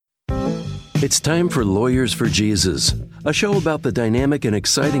It's time for Lawyers for Jesus, a show about the dynamic and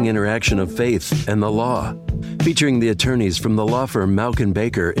exciting interaction of faith and the law, featuring the attorneys from the law firm Mauck &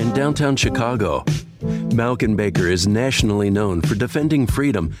 Baker in downtown Chicago. Mauck & Baker is nationally known for defending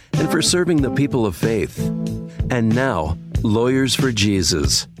freedom and for serving the people of faith. And now, Lawyers for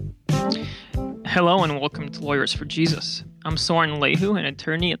Jesus. Hello and welcome to Lawyers for Jesus. I'm Soren Lehu, an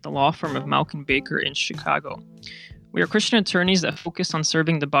attorney at the law firm of Mauck & Baker in Chicago. We are Christian attorneys that focus on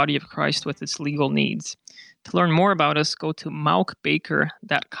serving the body of Christ with its legal needs. To learn more about us, go to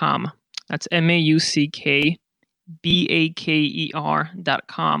mauckbaker.com. That's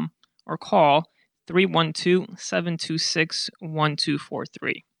MAUCKBAKER.com or call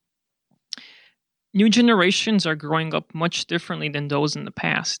 312-726-1243. New generations are growing up much differently than those in the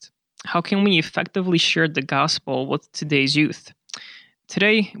past. How can we effectively share the gospel with today's youth?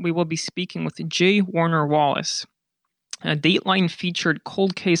 Today, we will be speaking with J. Warner Wallace, a Dateline-featured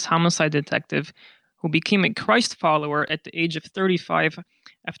cold case homicide detective who became a Christ follower at the age of 35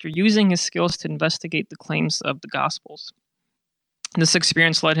 after using his skills to investigate the claims of the Gospels. This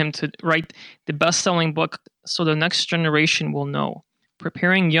experience led him to write the best-selling book, So the Next Generation Will Know,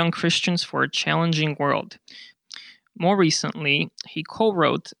 Preparing Young Christians for a Challenging World. More recently, he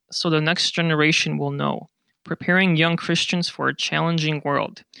co-wrote So the Next Generation Will Know, Preparing Young Christians for a Challenging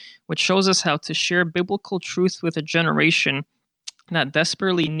World, which shows us how to share biblical truth with a generation that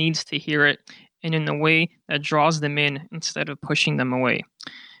desperately needs to hear it and in a way that draws them in instead of pushing them away.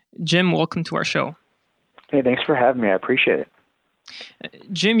 Jim, welcome to our show. Hey, thanks for having me. I appreciate it.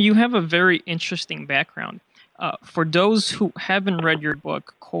 Jim, you have a very interesting background. For those who haven't read your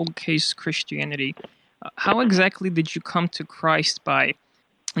book, Cold Case Christianity, how exactly did you come to Christ by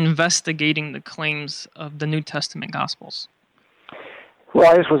investigating the claims of the New Testament Gospels? Well,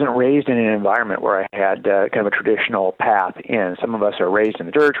 I just wasn't raised in an environment where I had kind of a traditional path in. Some of us are raised in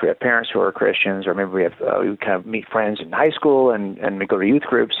the church. We have parents who are Christians, or maybe we kind of meet friends in high school and we go to youth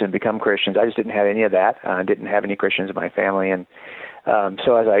groups and become Christians. I just didn't have any of that. I didn't have any Christians in my family. And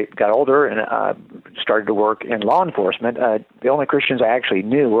so as I got older and started to work in law enforcement, the only Christians I actually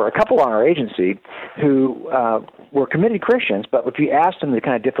knew were a couple on our agency who were committed Christians, but if you asked them the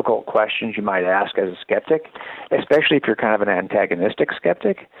kind of difficult questions you might ask as a skeptic, especially if you're kind of an antagonistic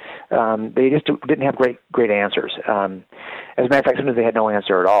skeptic, they just didn't have great answers. As a matter of fact, sometimes they had no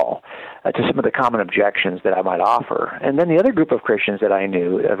answer at all to some of the common objections that I might offer. And then the other group of Christians that I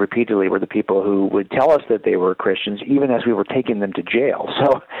knew repeatedly were the people who would tell us that they were Christians even as we were taking them to jail.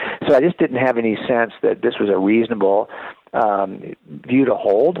 So I just didn't have any sense that this was a reasonable view to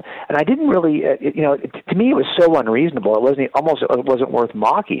hold, and I didn't really, to me it was so unreasonable. It wasn't worth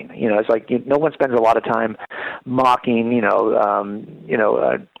mocking. It's like no one spends a lot of time mocking,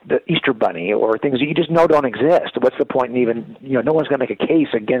 the Easter Bunny or things that you just know don't exist. What's the point in even, no one's going to make a case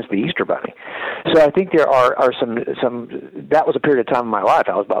against the Easter Bunny. So I think there are some. That was a period of time in my life.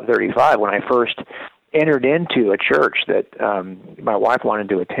 I was about 35 when I first entered into a church that my wife wanted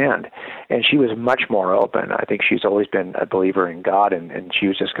to attend, and she was much more open. I think she's always been a believer in God, and she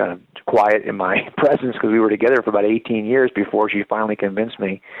was just kind of quiet in my presence because we were together for about 18 years before she finally convinced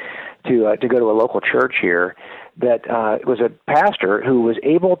me to go to a local church here that was a pastor who was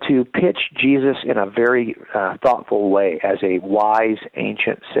able to pitch Jesus in a very thoughtful way as a wise,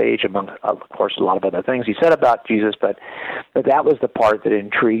 ancient sage, among, of course, a lot of other things he said about Jesus, but that was the part that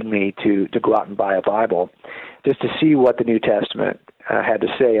intrigued me to go out and buy a Bible, just to see what the New Testament had to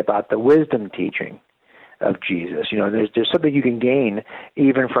say about the wisdom teaching of Jesus. There's something you can gain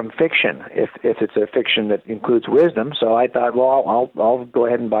even from fiction if it's a fiction that includes wisdom. So I thought, well, I'll go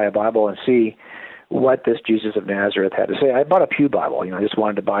ahead and buy a Bible and see what this Jesus of Nazareth had to say. I bought a pew Bible. I just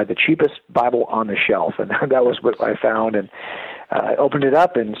wanted to buy the cheapest Bible on the shelf, and that was what I found. And I opened it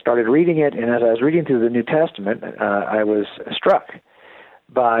up and started reading it. And as I was reading through the New Testament, I was struck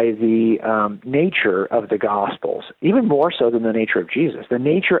by the nature of the Gospels, even more so than the nature of Jesus, the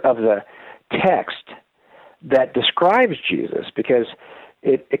nature of the text that describes Jesus, because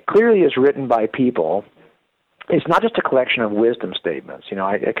it clearly is written by people. It's not just a collection of wisdom statements.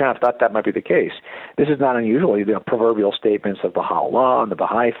 I kind of thought that might be the case. This is not unusual. Proverbial statements of the Bahá'í Law and the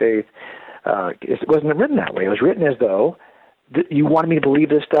Bahá'í faith. It wasn't written that way. It was written as though you wanted me to believe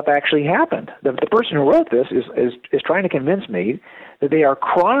this stuff actually happened. The person who wrote this is trying to convince me that they are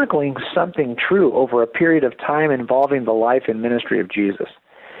chronicling something true over a period of time involving the life and ministry of Jesus.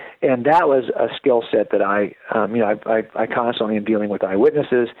 And that was a skill set that I constantly am dealing with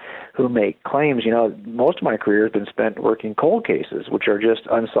eyewitnesses who make claims. Most of my career has been spent working cold cases, which are just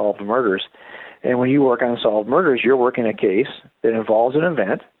unsolved murders. And when you work unsolved murders, you're working a case that involves an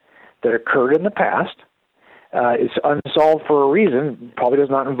event that occurred in the past, It's unsolved for a reason. Probably does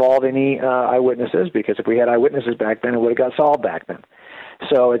not involve any eyewitnesses, because if we had eyewitnesses back then, it would have got solved back then.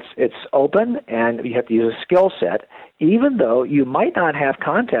 So it's open, and you have to use a skill set, even though you might not have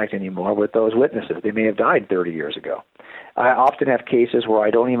contact anymore with those witnesses. They may have died 30 years ago. I often have cases where I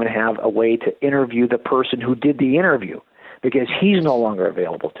don't even have a way to interview the person who did the interview, because he's no longer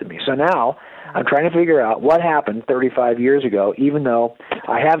available to me. So now I'm trying to figure out what happened 35 years ago, even though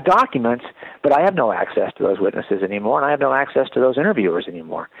I have documents, but I have no access to those witnesses anymore, and I have no access to those interviewers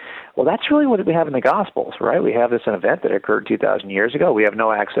anymore. Well, that's really what we have in the Gospels, right? We have this event that occurred 2,000 years ago. We have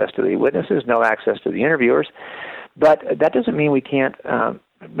no access to the witnesses, no access to the interviewers, but that doesn't mean we can't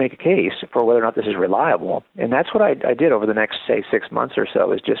make a case for whether or not this is reliable. And that's what I did over the next, say, 6 months or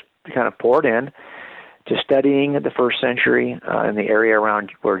so, is just kind of poured in to studying the first century in the area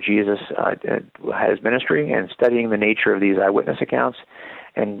around where Jesus had his ministry, and studying the nature of these eyewitness accounts,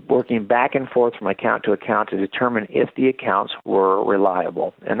 and working back and forth from account to account to determine if the accounts were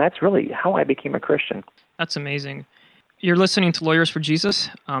reliable. And that's really how I became a Christian. That's amazing. You're listening to Lawyers for Jesus.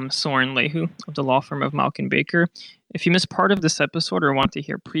 I'm Soren Leahu of the law firm of Malkin Baker. If you missed part of this episode or want to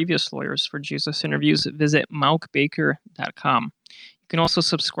hear previous Lawyers for Jesus interviews, visit malkbaker.com. You can also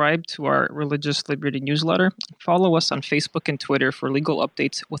subscribe to our Religious Liberty newsletter. Follow us on Facebook and Twitter for legal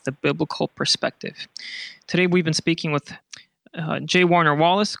updates with a biblical perspective. Today we've been speaking with J. Warner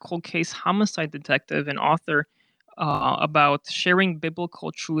Wallace, cold case homicide detective and author, about sharing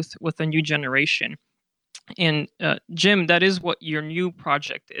biblical truth with a new generation. And Jim, that is what your new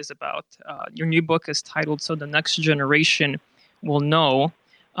project is about. Your new book is titled So the Next Generation Will Know.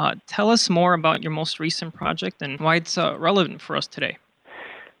 Tell us more about your most recent project and why it's relevant for us today.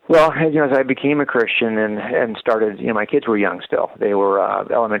 Well, as I became a Christian and started, my kids were young still. They were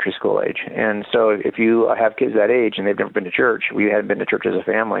elementary school age. And so if you have kids that age and they've never been to church, we hadn't been to church as a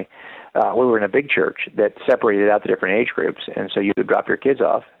family, we were in a big church that separated out the different age groups. And so you would drop your kids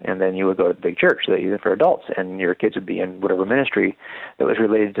off, and then you would go to the big church for adults, and your kids would be in whatever ministry that was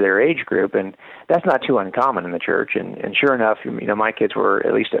related to their age group. And that's not too uncommon in the church. And sure enough, my kids were,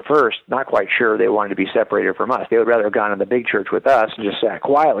 at least at first, not quite sure they wanted to be separated from us. They would rather have gone to the big church with us and just sat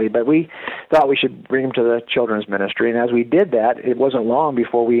quietly. But we thought we should bring them to the children's ministry. And as we did that, it wasn't long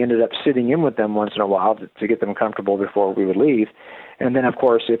before we ended up sitting in with them once in a while to get them comfortable before we would leave. And then, of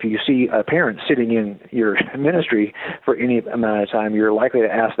course, if you see a parent sitting in your ministry for any amount of time, you're likely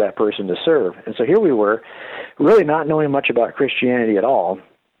to ask that person to serve. And so here we were, really not knowing much about Christianity at all,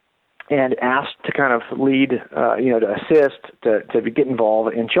 and asked to kind of lead, to assist, to get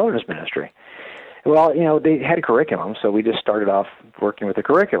involved in children's ministry. Well, they had a curriculum, so we just started off working with the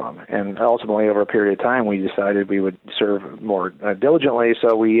curriculum. And ultimately, over a period of time, we decided we would serve more diligently,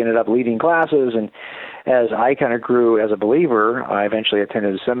 so we ended up leading classes. And as I kind of grew as a believer, I eventually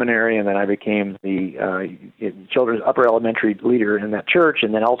attended a seminary, and then I became the children's upper elementary leader in that church,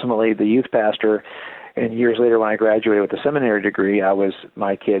 and then ultimately the youth pastor. And years later, when I graduated with a seminary degree, I was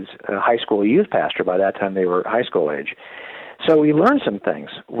my kids' high school youth pastor. By that time, they were high school age. So we learned some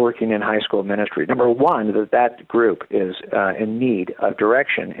things working in high school ministry. Number one, that group is in need of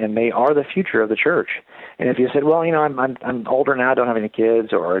direction, and they are the future of the church. And if you said, well, I'm older now, I don't have any kids,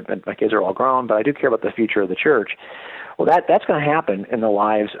 or my kids are all grown, but I do care about the future of the church, well, that's going to happen in the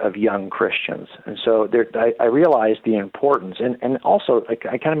lives of young Christians. And so I realized the importance, and also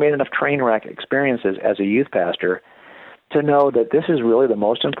I kind of made enough train wreck experiences as a youth pastor to know that this is really the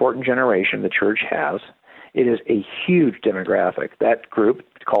most important generation the church has. It is a huge demographic. That group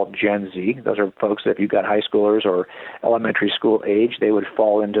called Gen Z, those are folks that if you've got high schoolers or elementary school age, they would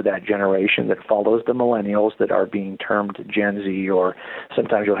fall into that generation that follows the millennials that are being termed Gen Z, or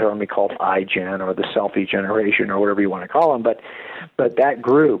sometimes you'll hear them be called iGen or the selfie generation or whatever you want to call them. But that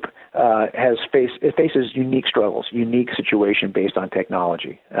group faces unique struggles, unique situation based on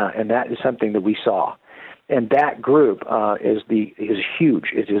technology, and that is something that we saw. And that group is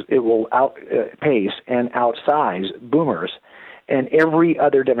huge. It will outpace and outsize boomers and every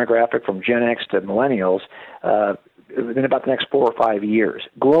other demographic from Gen X to millennials in about the next 4 or 5 years,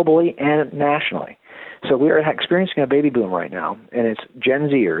 globally and nationally. So we are experiencing a baby boom right now, and it's Gen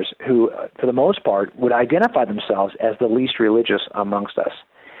Zers who, for the most part, would identify themselves as the least religious amongst us.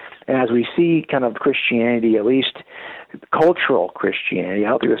 And as we see kind of Christianity, at least cultural Christianity, I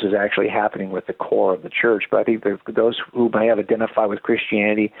don't think this is actually happening with the core of the church, but I think those who may have identified with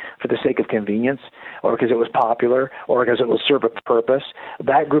Christianity for the sake of convenience, or because it was popular, or because it will serve a purpose,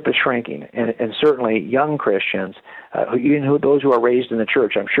 that group is shrinking. And certainly young Christians, those who are raised in the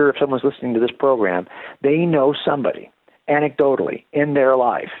church, I'm sure if someone's listening to this program, they know somebody, anecdotally, in their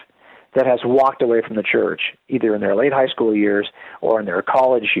life that has walked away from the church, either in their late high school years or in their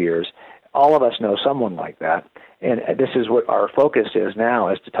college years, All of us know someone like that. And this is what our focus is now,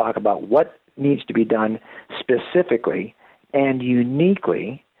 is to talk about what needs to be done specifically and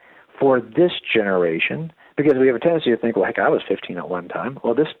uniquely for this generation, because we have a tendency to think, well, heck, I was 15 at one time.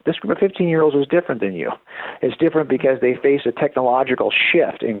 Well, this group of 15-year-olds is different than you. It's different because they face a technological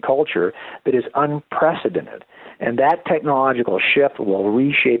shift in culture that is unprecedented. And that technological shift will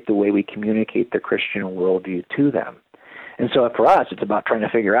reshape the way we communicate the Christian worldview to them. And so for us, it's about trying to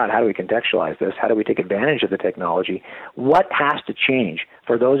figure out, how do we contextualize this? How do we take advantage of the technology? What has to change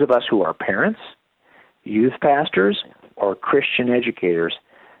for those of us who are parents, youth pastors, or Christian educators,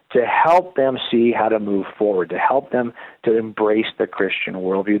 to help them see how to move forward, to help them to embrace the Christian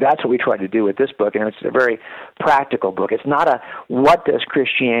worldview? That's what we try to do with this book, and it's a very practical book. It's not a what does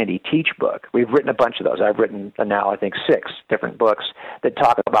Christianity teach book. We've written a bunch of those. I've written now, I think, 6 different books that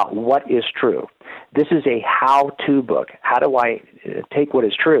talk about what is true. This is a how-to book. How do I take what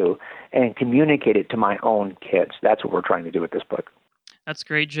is true and communicate it to my own kids? That's what we're trying to do with this book. That's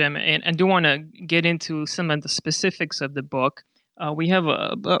great, Jim. And I do want to get into some of the specifics of the book. We have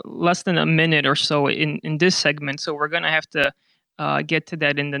less than a minute or so in this segment, so we're going to have to get to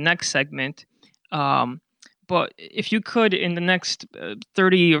that in the next segment. But if you could, in the next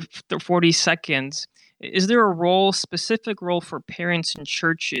 30 or 40 seconds, is there a specific role for parents and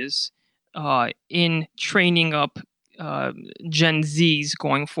churches in training up Gen Zs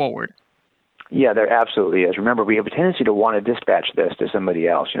going forward? Yeah, there absolutely is. Remember, we have a tendency to want to dispatch this to somebody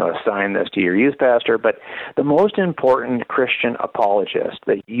else, assign this to your youth pastor. But the most important Christian apologist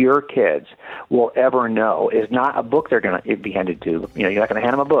that your kids will ever know is not a book they're going to be handed to. You're not going to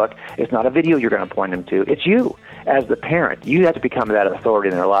hand them a book. It's not a video you're going to point them to. It's you as the parent. You have to become that authority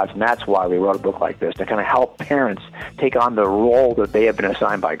in their lives, and that's why we wrote a book like this, to kind of help parents take on the role that they have been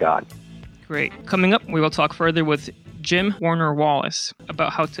assigned by God. Great. Coming up, we will talk further with Jim Warner Wallace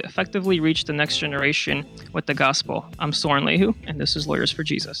about how to effectively reach the next generation with the gospel. I'm Soren Leahu, and this is Lawyers for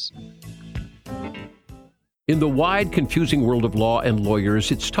Jesus. In the wide, confusing world of law and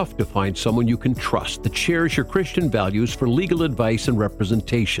lawyers, it's tough to find someone you can trust that shares your Christian values for legal advice and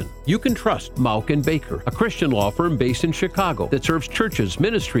representation. You can trust Mauck & Baker, a Christian law firm based in Chicago that serves churches,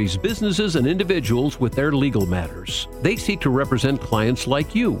 ministries, businesses, and individuals with their legal matters. They seek to represent clients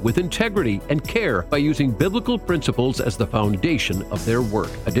like you with integrity and care by using biblical principles as the foundation of their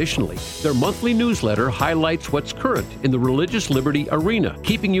work. Additionally, their monthly newsletter highlights what's current in the religious liberty arena,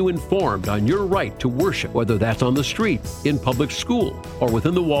 keeping you informed on your right to worship, whether that's on the street, in public school, or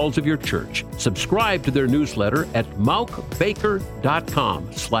within the walls of your church. Subscribe to their newsletter at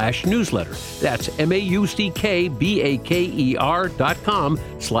mauckbaker.com/newsletter. That's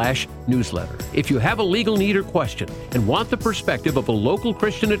MAUCKBAKER.com/newsletter. If you have a legal need or question and want the perspective of a local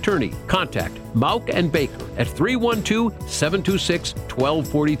Christian attorney, contact Mauck & Baker at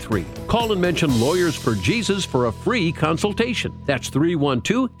 312-726-1243. Call and mention Lawyers for Jesus for a free consultation. That's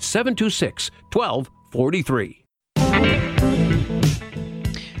 312-726-1243.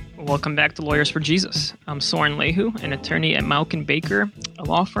 Welcome back to Lawyers for Jesus. I'm Soren Leahu, an attorney at Mauck & Baker, a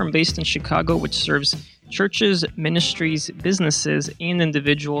law firm based in Chicago which serves churches, ministries, businesses, and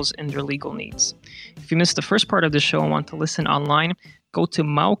individuals in their legal needs. If you missed the first part of the show and want to listen online, go to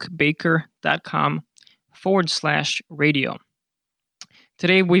mauckbaker.com/radio.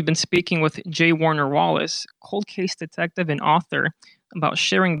 Today, we've been speaking with J. Warner Wallace, cold case detective and author, about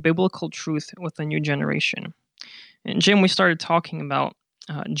sharing biblical truth with a new generation. And Jim, we started talking about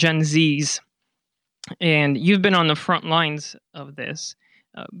Gen Zs, and you've been on the front lines of this.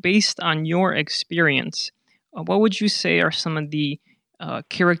 Based on your experience, what would you say are some of the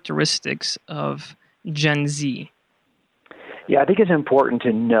characteristics of Gen Z? Yeah, I think it's important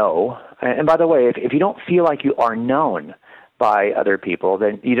to know, and by the way, if you don't feel like you are known by other people,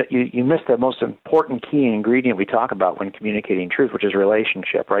 then you miss the most important key ingredient we talk about when communicating truth, which is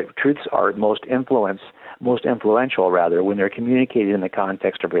relationship, right? Truths are most influential when they're communicated in the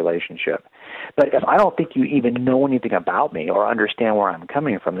context of relationship. But if I don't think you even know anything about me or understand where I'm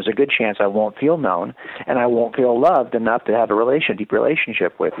coming from, there's a good chance I won't feel known and I won't feel loved enough to have a deep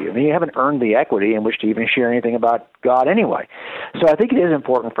relationship with you. I mean, you haven't earned the equity in which to even share anything about God anyway. So I think it is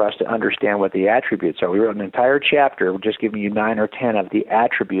important for us to understand what the attributes are. We wrote an entire chapter just giving you 9 or 10 of the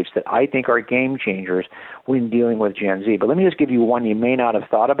attributes that I think are game changers when dealing with Gen Z. But let me just give you one you may not have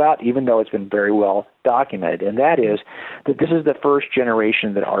thought about, even though it's been very well documented, and that is that this is the first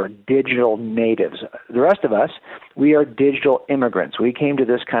generation that are digital natives. natives. The rest of us, we are digital immigrants. We came to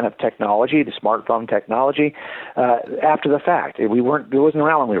this kind of technology, the smartphone technology, after the fact. It wasn't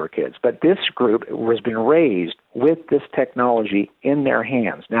around when we were kids. But this group has been raised with this technology in their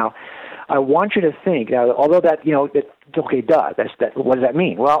hands. Now, I want you to think, although that, what does that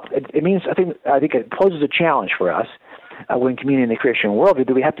mean? Well, it means, I think it poses a challenge for us when communicating the Christian worldview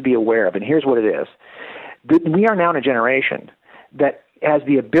that we have to be aware of, and here's what it is. We are now in a generation that has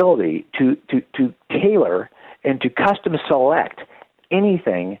the ability to tailor and to custom select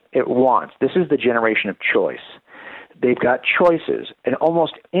anything it wants. This is the generation of choice. They've got choices, an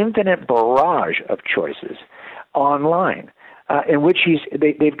almost infinite barrage of choices online, in which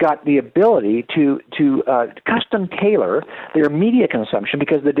they've got the ability to custom tailor their media consumption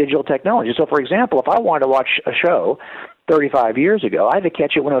because of the digital technology. So, for example, if I wanted to watch a show 35 years ago, I had to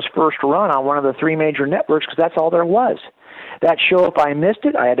catch it when it was first run on one of the three major networks because that's all there was. That show, if I missed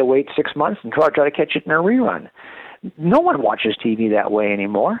it, I had to wait 6 months and try to catch it in a rerun. No one watches TV that way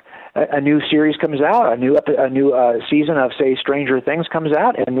anymore. A new series comes out, a new season of, say, Stranger Things comes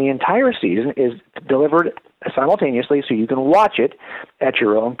out, and the entire season is delivered simultaneously so you can watch it at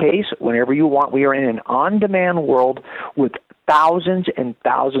your own pace whenever you want. We are in an on-demand world with thousands and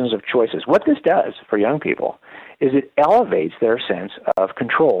thousands of choices. What this does for young people is it elevates their sense of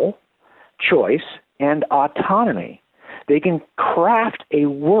control, choice, and autonomy. They can craft a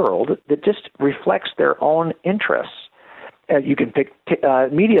world that just reflects their own interests. You can pick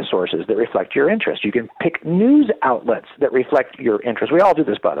media sources that reflect your interests. You can pick news outlets that reflect your interests. We all do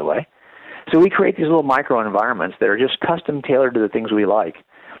this, by the way. So we create these little micro-environments that are just custom tailored to the things we like.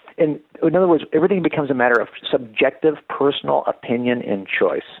 And in other words, everything becomes a matter of subjective personal opinion and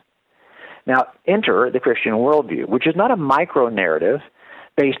choice. Now, enter the Christian worldview, which is not a micro-narrative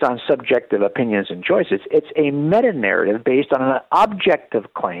based on subjective opinions and choices. It's a meta-narrative based on an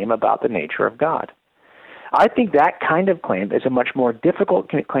objective claim about the nature of God. I think that kind of claim is a much more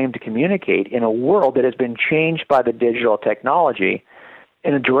difficult claim to communicate in a world that has been changed by the digital technology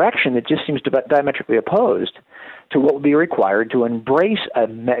in a direction that just seems diametrically opposed to what would be required to embrace a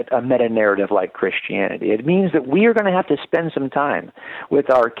meta-narrative like Christianity. It means that we are going to have to spend some time with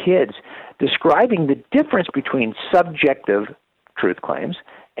our kids describing the difference between subjective truth claims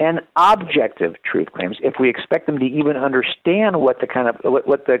and objective truth claims if we expect them to even understand what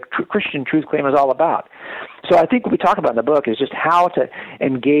the Christian truth claim is all about. So I think what we talk about in the book is just how to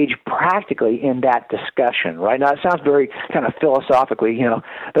engage practically in that discussion, right? Now, it sounds very kind of philosophically,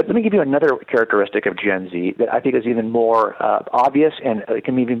 but let me give you another characteristic of Gen Z that I think is even more obvious and it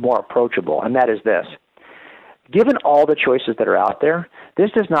can be even more approachable, and that is this. Given all the choices that are out there,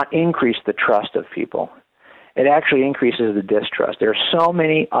 this does not increase the trust of people. It actually increases the distrust. There are so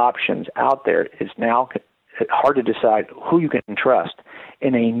many options out there, it's now hard to decide who you can trust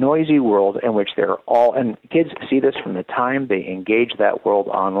in a noisy world in which they're all, and kids see this from the time they engage that world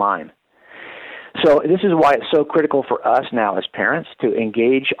online. So this is why it's so critical for us now as parents to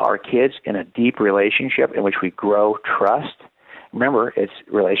engage our kids in a deep relationship in which we grow trust. Remember, it's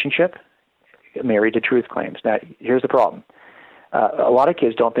relationship married to truth claims. Now, here's the problem. A lot of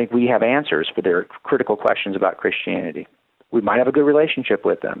kids don't think we have answers for their critical questions about Christianity. We might have a good relationship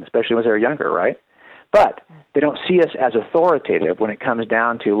with them, especially when they're younger, right? But they don't see us as authoritative when it comes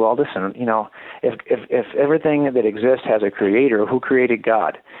down to, well, listen, if everything that exists has a creator, who created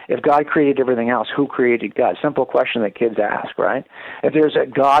God? If God created everything else, who created God? Simple question that kids ask, right? If there's a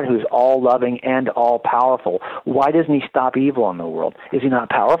God who's all-loving and all-powerful, why doesn't he stop evil in the world? Is he not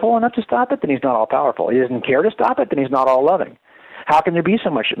powerful enough to stop it? Then he's not all-powerful. He doesn't care to stop it? Then he's not all-loving. How can there be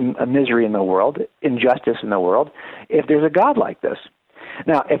so much misery in the world, injustice in the world, if there's a God like this?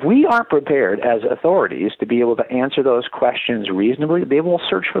 Now, if we aren't prepared as authorities to be able to answer those questions reasonably, they will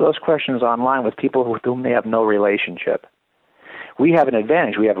search for those questions online with people with whom they have no relationship. We have an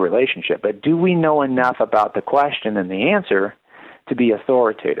advantage. We have a relationship. But do we know enough about the question and the answer to be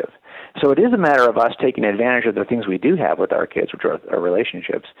authoritative? So it is a matter of us taking advantage of the things we do have with our kids, which are our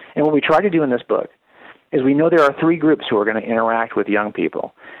relationships. And what we try to do in this book is we know there are three groups who are going to interact with young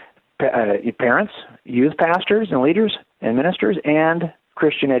people. Parents, youth pastors and leaders and ministers, and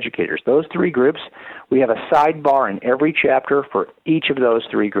Christian educators. Those three groups, we have a sidebar in every chapter for each of those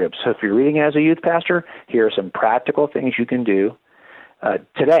three groups. So if you're reading as a youth pastor, here are some practical things you can do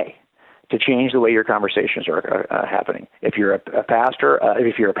today to change the way your conversations are happening. If you're a pastor,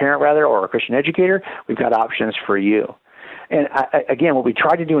 if you're a parent rather, or a Christian educator, we've got options for you. And again, what we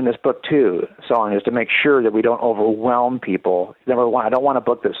try to do in this book too, Solon, is to make sure that we don't overwhelm people. Number one, I don't want a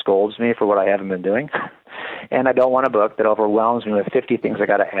book that scolds me for what I haven't been doing. And I don't want a book that overwhelms me with 50 things I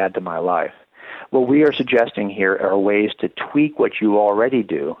got to add to my life. What we are suggesting here are ways to tweak what you already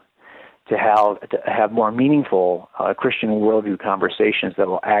do to have more meaningful Christian worldview conversations that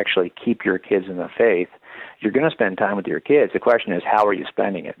will actually keep your kids in the faith, you're going to spend time with your kids. The question is, how are you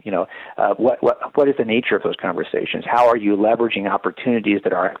spending it? What is the nature of those conversations? How are you leveraging opportunities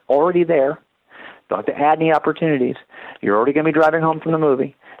that are already there? Don't have to add any opportunities. You're already going to be driving home from the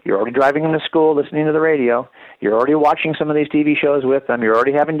movie. You're already driving them to school, listening to the radio. You're already watching some of these TV shows with them. You're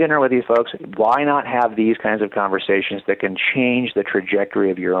already having dinner with these folks. Why not have these kinds of conversations that can change the trajectory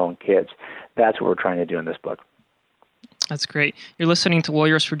of your own kids? That's what we're trying to do in this book. That's great. You're listening to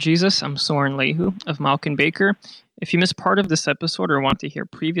Lawyers for Jesus. I'm Soren Leahu of Malkin Baker. If you missed part of this episode or want to hear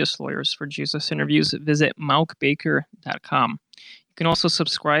previous Lawyers for Jesus interviews, visit malkbaker.com. You can also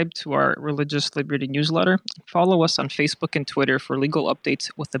subscribe to our Religious Liberty newsletter. Follow us on Facebook and Twitter for legal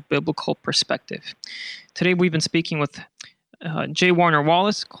updates with a biblical perspective. Today we've been speaking with J. Warner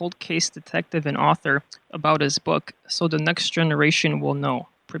Wallace, cold case detective and author, about his book, So the Next Generation Will Know,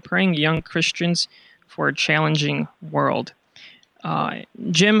 Preparing Young Christians for a Challenging World.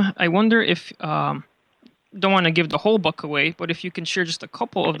 Jim, I wonder if, don't want to give the whole book away, but if you can share just a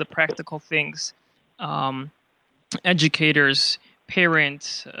couple of the practical things educators,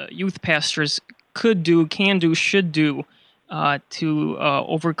 parents, youth pastors could do, can do, should do to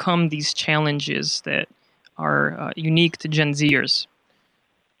overcome these challenges that are unique to Gen Zers.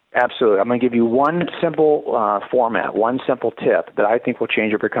 Absolutely. I'm going to give you one simple format, one simple tip that I think will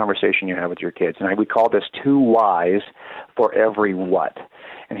change every conversation you have with your kids. And we call this 2 whys for every what.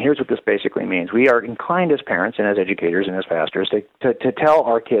 And here's what this basically means. We are inclined as parents and as educators and as pastors to tell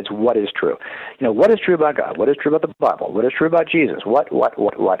our kids what is true. What is true about God? What is true about the Bible? What is true about Jesus? What?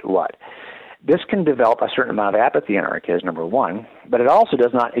 This can develop a certain amount of apathy in our kids, number one, but it also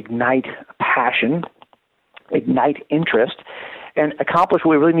does not ignite passion, ignite interest, and accomplish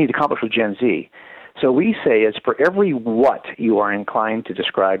what we really need to accomplish with Gen Z. So we say it's for every what you are inclined to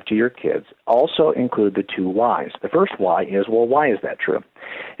describe to your kids, also include the 2 whys. The first why is, well, why is that true?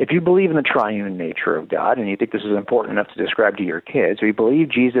 If you believe in the triune nature of God and you think this is important enough to describe to your kids, or you believe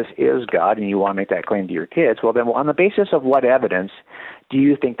Jesus is God and you want to make that claim to your kids, well, then on the basis of what evidence do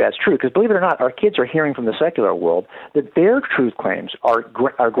you think that's true? Because believe it or not, our kids are hearing from the secular world that their truth claims are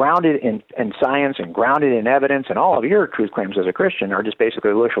grounded in science and grounded in evidence, and all of your truth claims as a Christian are just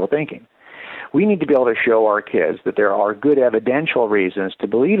basically wishful thinking. We need to be able to show our kids that there are good evidential reasons to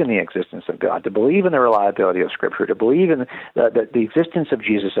believe in the existence of God, to believe in the reliability of Scripture, to believe in the existence of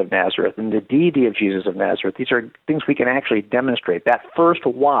Jesus of Nazareth and the deity of Jesus of Nazareth. These are things we can actually demonstrate. That first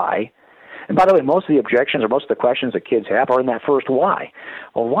why. And by the way, most of the objections or most of the questions that kids have are in that first why.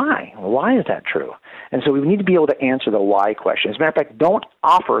 Well, why? Why is that true? And so we need to be able to answer the why question. As a matter of fact, don't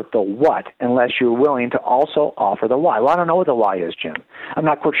offer the what unless you're willing to also offer the why. Well, I don't know what the why is, Jim. I'm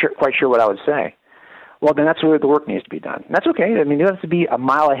not quite sure what I would say. Well, then that's where the work needs to be done. And that's okay. I mean, you don't have to be a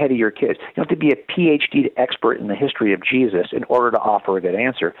mile ahead of your kids. You don't have to be a PhD expert in the history of Jesus in order to offer a good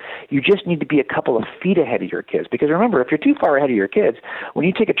answer. You just need to be a couple of feet ahead of your kids. Because remember, if you're too far ahead of your kids, when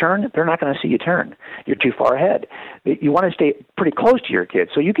you take a turn, they're not going to see you turn. You're too far ahead. You want to stay pretty close to your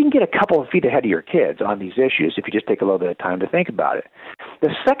kids. So you can get a couple of feet ahead of your kids on these issues if you just take a little bit of time to think about it. The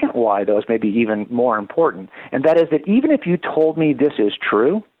second why, though, is maybe even more important, and that is that even if you told me this is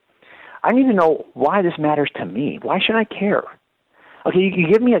true, I need to know why this matters to me. Why should I care? Okay, you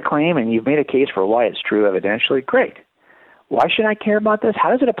give me a claim and you've made a case for why it's true evidentially. Great. Why should I care about this?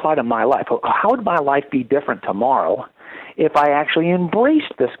 How does it apply to my life? How would my life be different tomorrow if I actually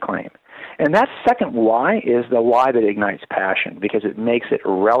embraced this claim? And that second why is the why that ignites passion because it makes it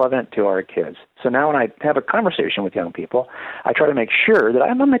relevant to our kids. So now when I have a conversation with young people, I try to make sure that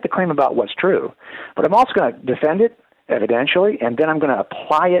I'm going to make the claim about what's true, but I'm also going to defend it evidentially, and then I'm going to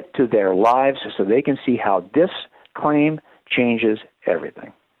apply it to their lives so they can see how this claim changes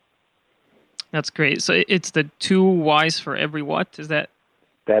everything. That's great. So it's the 2 whys for every what? Is that?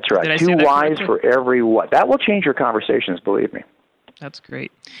 That's right. 2 whys for every what. That will change your conversations, believe me. That's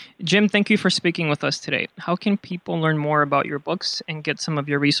great. Jim, thank you for speaking with us today. How can people learn more about your books and get some of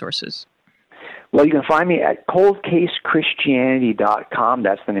your resources? Well, you can find me at coldcasechristianity.com.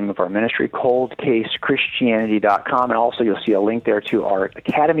 That's the name of our ministry, coldcasechristianity.com. And also you'll see a link there to our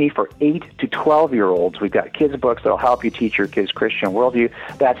academy for 8 to 12-year-olds. We've got kids' books that will help you teach your kids Christian worldview.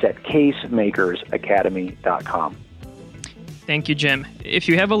 That's at casemakersacademy.com. Thank you, Jim. If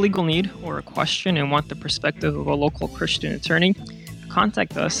you have a legal need or a question and want the perspective of a local Christian attorney,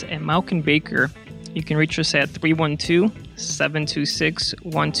 contact us at Malkin Baker. You can reach us at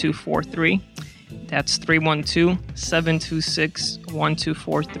 312-726-1243. That's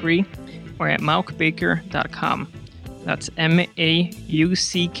 312-726-1243, or at malkbaker.com. That's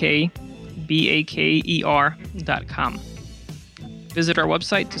MAUCKBAKER.com. Visit our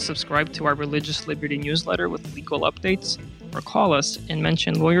website to subscribe to our Religious Liberty newsletter with legal updates, or call us and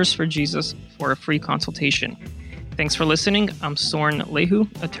mention Lawyers for Jesus for a free consultation. Thanks for listening. I'm Soren Lehu,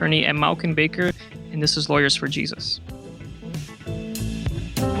 attorney at Malkin Baker, and this is Lawyers for Jesus.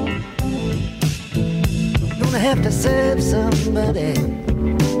 Gonna have to serve somebody.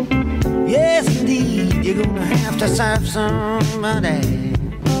 Yes, indeed, you're gonna have to serve somebody.